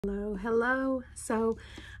Hello. So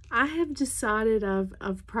I have decided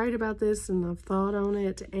I've prayed about this and I've thought on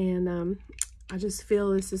it, and I just feel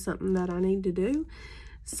this is something that I need to do.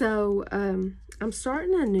 So I'm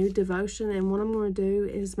starting a new devotion, and what I'm going to do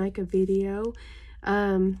is make a video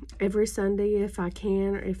every Sunday if I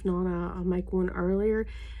can, or if not, I'll make one earlier.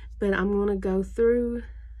 But I'm going to go through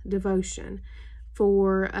devotion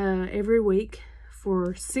for every week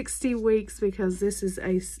for 60 weeks, because this is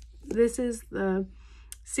the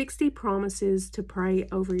 60 promises to pray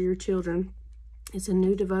over your children. It's a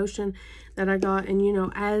new devotion that I got, and you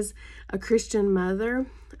know, as a Christian mother,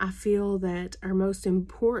 I feel that our most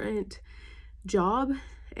important job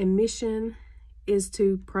and mission is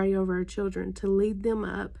to pray over our children, to lead them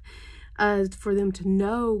up, for them to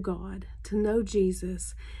know God, to know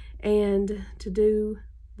Jesus, and to do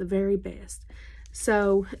the very best.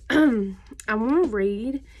 So I want to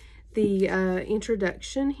read the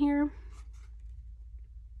introduction here.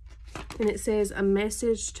 And it says, a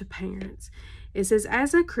message to parents. It says,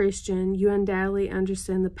 as a Christian, you undoubtedly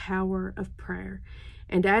understand the power of prayer.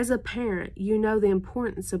 And as a parent, you know the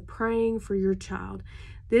importance of praying for your child.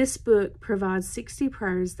 This book provides 60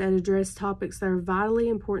 prayers that address topics that are vitally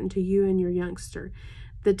important to you and your youngster.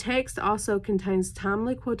 The text also contains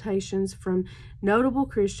timely quotations from notable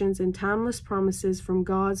Christians and timeless promises from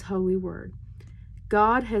God's holy word.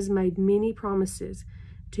 God has made many promises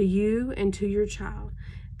to you and to your child.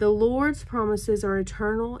 The Lord's promises are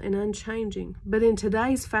eternal and unchanging, but in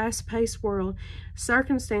today's fast-paced world,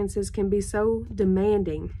 circumstances can be so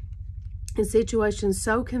demanding and situations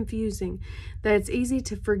so confusing that it's easy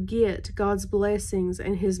to forget God's blessings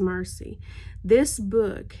and His mercy. This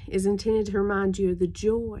book is intended to remind you of the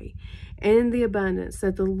joy and the abundance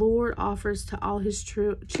that the Lord offers to all His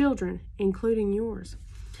children, including yours.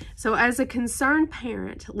 So as a concerned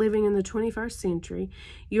parent living in the 21st century,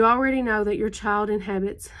 you already know that your child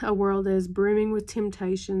inhabits a world that is brimming with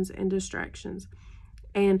temptations and distractions.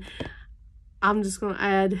 And I'm just going to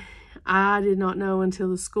add, I did not know until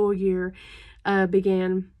the school year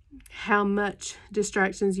began how much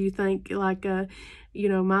distractions you think, like, you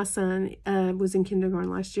know, my son was in kindergarten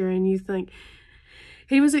last year, and you think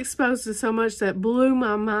he was exposed to so much that blew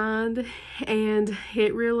my mind, and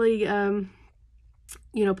it really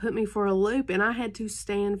you know, put me for a loop, and I had to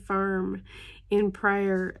stand firm in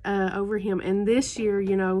prayer over him. And this year,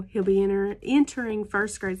 you know, he'll be entering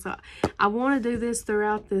first grade. So I want to do this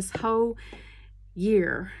throughout this whole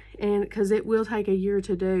year, and because it will take a year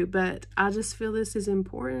to do, but I just feel this is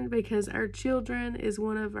important because our children is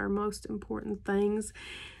one of our most important things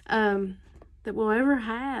that we'll ever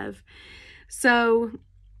have. So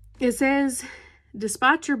it says,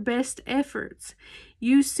 despite your best efforts,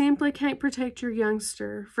 you simply can't protect your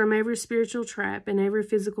youngster from every spiritual trap and every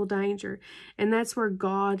physical danger. And that's where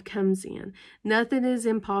God comes in. Nothing is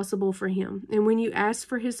impossible for Him. And when you ask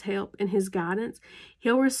for His help and His guidance,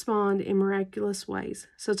 He'll respond in miraculous ways.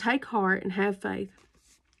 So take heart and have faith.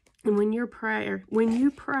 And when you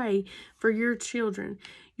pray for your children,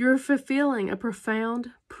 you're fulfilling a profound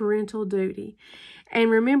parental duty. And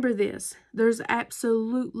remember this, there's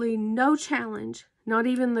absolutely no challenge, not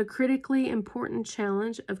even the critically important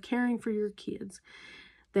challenge of caring for your kids,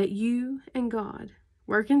 that you and God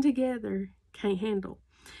working together can't handle.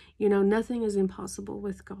 You know, nothing is impossible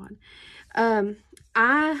with God.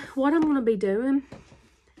 What I'm going to be doing,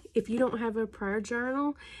 if you don't have a prayer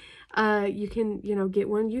journal, you can, you know, get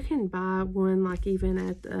one. You can buy one, like even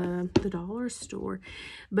at the dollar store.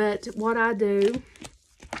 But what I do,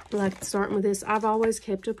 like starting with this, I've always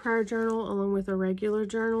kept a prayer journal along with a regular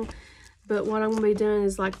journal. But what I'm going to be doing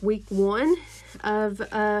is like week 1 of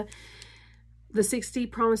the 60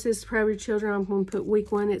 promises to pray over your children. I'm going to put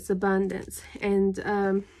week 1, it's abundance.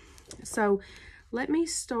 And so let me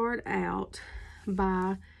start out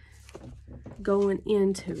by going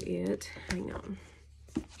into it. Hang on.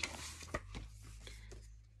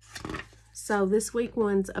 So this week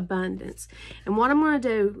 1's abundance. And what I'm going to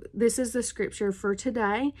do, this is the scripture for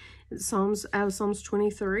today, out of Psalms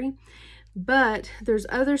 23. But there's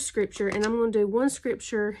other scripture, and I'm going to do one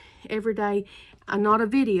scripture every day, not a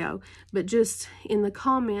video, but just in the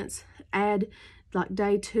comments, add like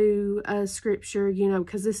day 2 scripture, you know,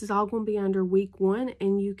 because this is all going to be under week 1,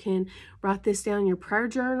 and you can write this down in your prayer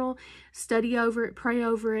journal, study over it, pray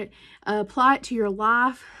over it, apply it to your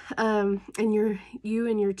life, and you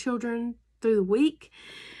and your children through the week.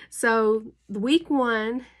 So week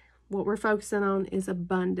 1, what we're focusing on is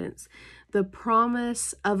abundance, the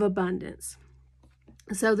promise of abundance.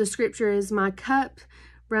 So the scripture is, my cup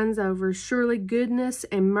runs over. Surely goodness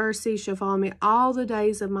and mercy shall follow me all the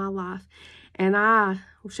days of my life, and I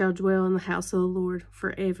shall dwell in the house of the Lord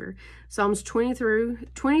forever. Psalms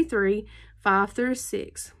 23, 5 through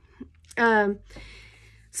 6.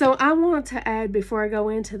 So I want to add, before I go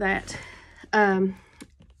into that, I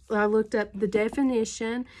looked up the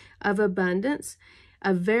definition of abundance: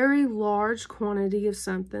 a very large quantity of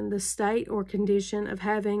something, the state or condition of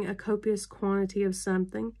having a copious quantity of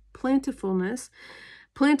something. Plentifulness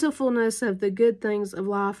of the good things of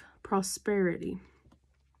life, prosperity.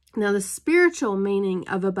 Now, the spiritual meaning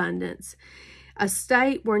of abundance: a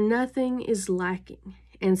state where nothing is lacking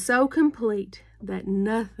and so complete that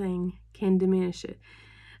nothing can diminish it.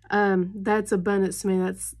 That's abundance to me.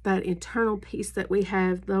 That's that eternal peace that we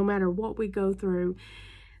have no matter what we go through.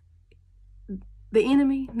 The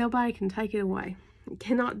enemy, nobody can take it away.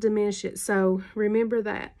 Cannot diminish it. So remember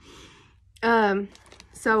that.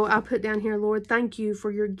 So I put down here, Lord, thank you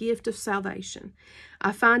for your gift of salvation.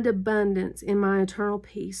 I find abundance in my eternal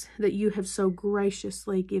peace that you have so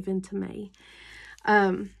graciously given to me.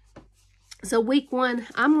 So week 1,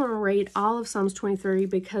 I'm going to read all of Psalms 23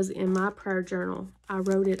 because in my prayer journal, I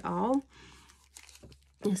wrote it all.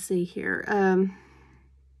 Let's see here.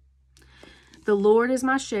 The Lord is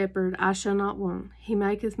my shepherd, I shall not want. He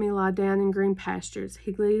maketh me lie down in green pastures.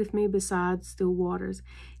 He leadeth me beside still waters.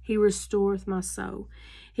 He restoreth my soul.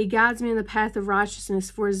 He guides me in the path of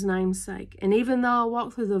righteousness for his name's sake. And even though I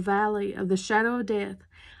walk through the valley of the shadow of death,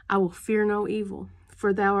 I will fear no evil,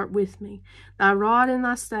 for thou art with me. Thy rod and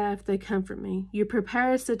thy staff, they comfort me. You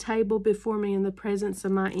preparest a table before me in the presence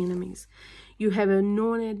of my enemies. You have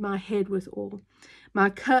anointed my head with oil. My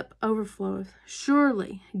cup overfloweth.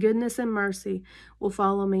 Surely goodness and mercy will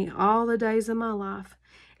follow me all the days of my life,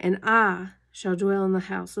 and I shall dwell in the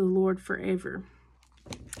house of the Lord forever.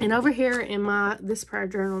 And over here in this prayer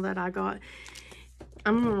journal that I got,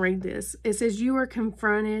 I'm going to read this. It says, you are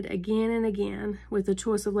confronted again and again with the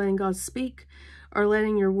choice of letting God speak or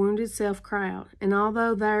letting your wounded self cry out. And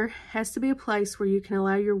although there has to be a place where you can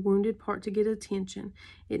allow your wounded part to get attention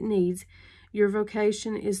it needs, your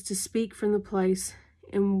vocation is to speak from the place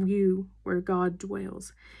in you where God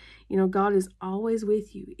dwells. You know, God is always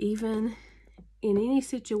with you, even in any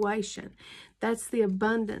situation. That's the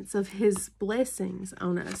abundance of his blessings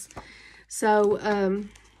on us. So,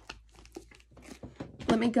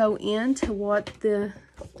 let me go into what the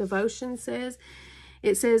devotion says.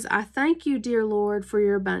 It says, I thank you, dear Lord, for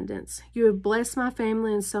your abundance. You have blessed my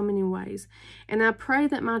family in so many ways. And I pray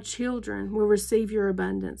that my children will receive your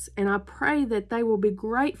abundance. And I pray that they will be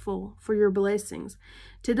grateful for your blessings.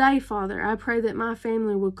 Today, Father, I pray that my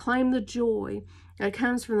family will claim the joy that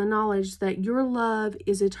comes from the knowledge that your love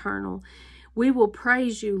is eternal. We will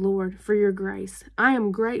praise you, Lord, for your grace. I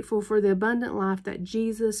am grateful for the abundant life that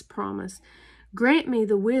Jesus promised. Grant me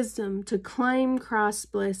the wisdom to claim Christ's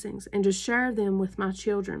blessings and to share them with my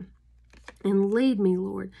children. And lead me,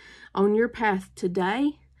 Lord, on your path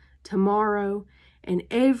today, tomorrow, and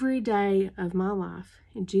every day of my life.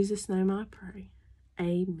 In Jesus' name I pray.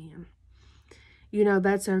 Amen. You know,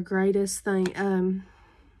 that's our greatest thing,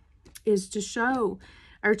 is to show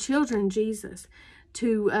our children Jesus,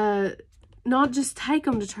 to not just take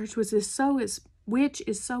them to church, which is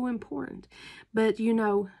so important. But, you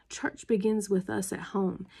know, church begins with us at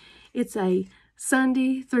home. It's a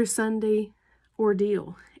Sunday through Sunday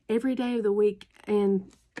ordeal. Every day of the week and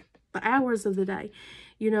the hours of the day.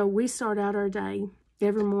 You know, we start out our day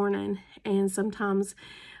every morning, and sometimes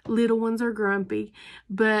little ones are grumpy,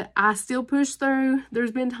 but I still push through.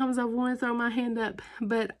 There's been times I've wanted to throw my hand up,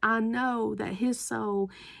 but I know that his soul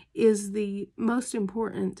is the most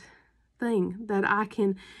important thing that I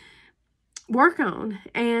can work on,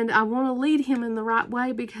 and I want to lead him in the right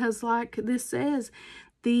way, because like this says,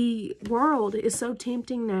 the world is so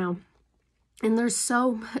tempting now, and there's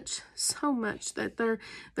so much that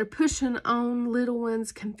they're pushing on little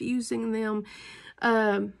ones, confusing them.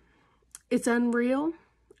 It's unreal.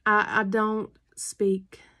 I don't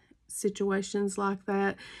speak situations like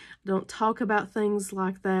that. I don't talk about things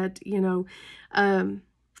like that, you know,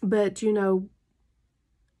 but you know,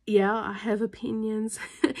 yeah, I have opinions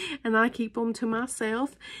and I keep them to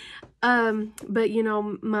myself. But, you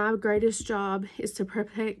know, my greatest job is to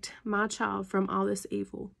protect my child from all this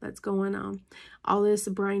evil that's going on, all this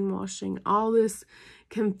brainwashing, all this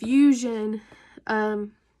confusion,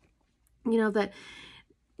 you know,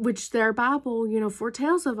 which their Bible, you know,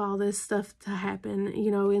 foretells of all this stuff to happen, you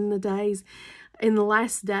know, in the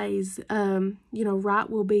last days. You know, right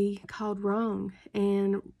will be called wrong,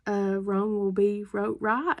 and wrong will be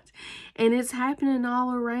right. And it's happening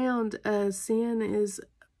all around. Sin is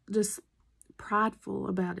just prideful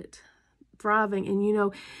about it, thriving. And, you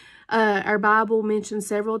know, Our Bible mentions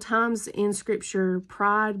several times in Scripture,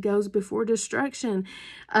 pride goes before destruction.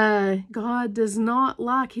 God does not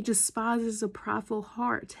like, He despises a prideful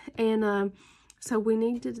heart. And so we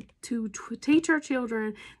need to teach our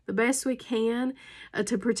children the best we can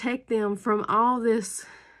to protect them from all this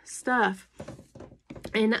stuff.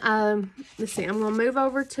 And let's see, I'm going to move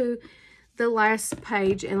over to the last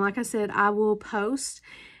page. And like I said, I will post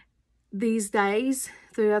these days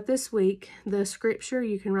throughout this week the scripture.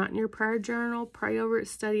 You can write in your prayer journal, pray over it,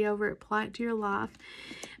 study over it, apply it to your life.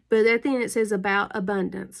 But at the end it says about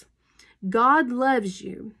abundance. God loves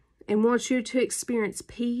you and wants you to experience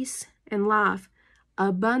peace and life,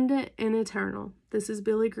 abundant and eternal. This is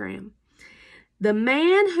Billy Graham. The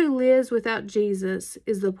man who lives without Jesus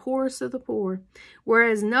is the poorest of the poor,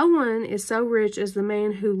 whereas no one is so rich as the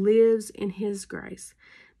man who lives in His grace.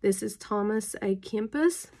 This is Thomas A.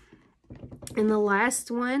 Kempis. And the last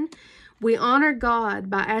one, we honor God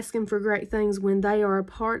by asking for great things when they are a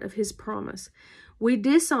part of His promise. We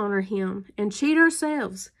dishonor Him and cheat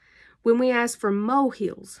ourselves when we ask for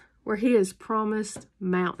molehills where He has promised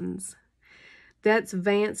mountains. That's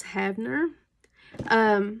Vance Havner.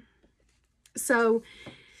 So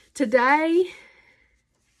today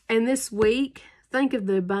and this week, think of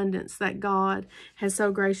the abundance that God has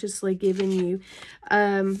so graciously given you.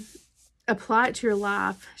 Apply it to your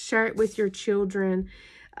life. Share it with your children.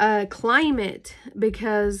 Claim it,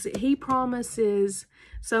 because He promises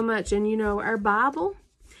so much. And you know, our Bible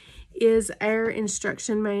is our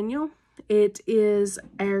instruction manual. It is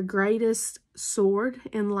our greatest sword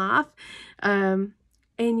in life. And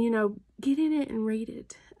you know, get in it and read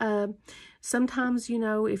it. Sometimes, you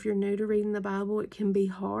know, if you're new to reading the Bible, it can be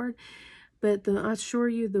hard. But I assure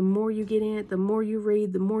you, the more you get in it, the more you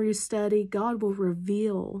read, the more you study, God will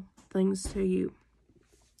reveal things to you.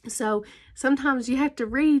 So sometimes you have to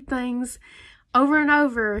read things over and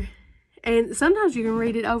over. And sometimes you can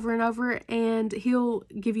read it over and over and He'll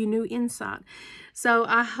give you new insight. So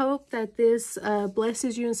I hope that this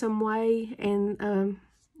blesses you in some way, and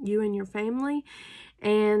you and your family.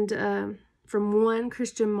 And from one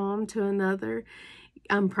Christian mom to another,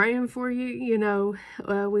 I'm praying for you. You know,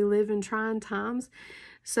 we live in trying times.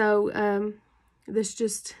 So let's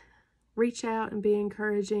just reach out and be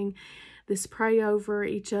encouraging. Let's pray over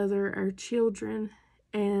each other, our children,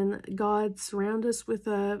 and God surround us with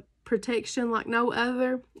a protection like no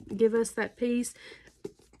other. Give us that peace.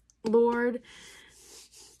 Lord,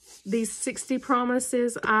 these 60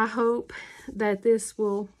 promises, I hope that this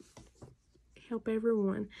will help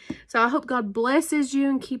everyone. So I hope God blesses you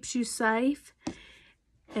and keeps you safe.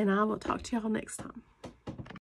 And I will talk to y'all next time.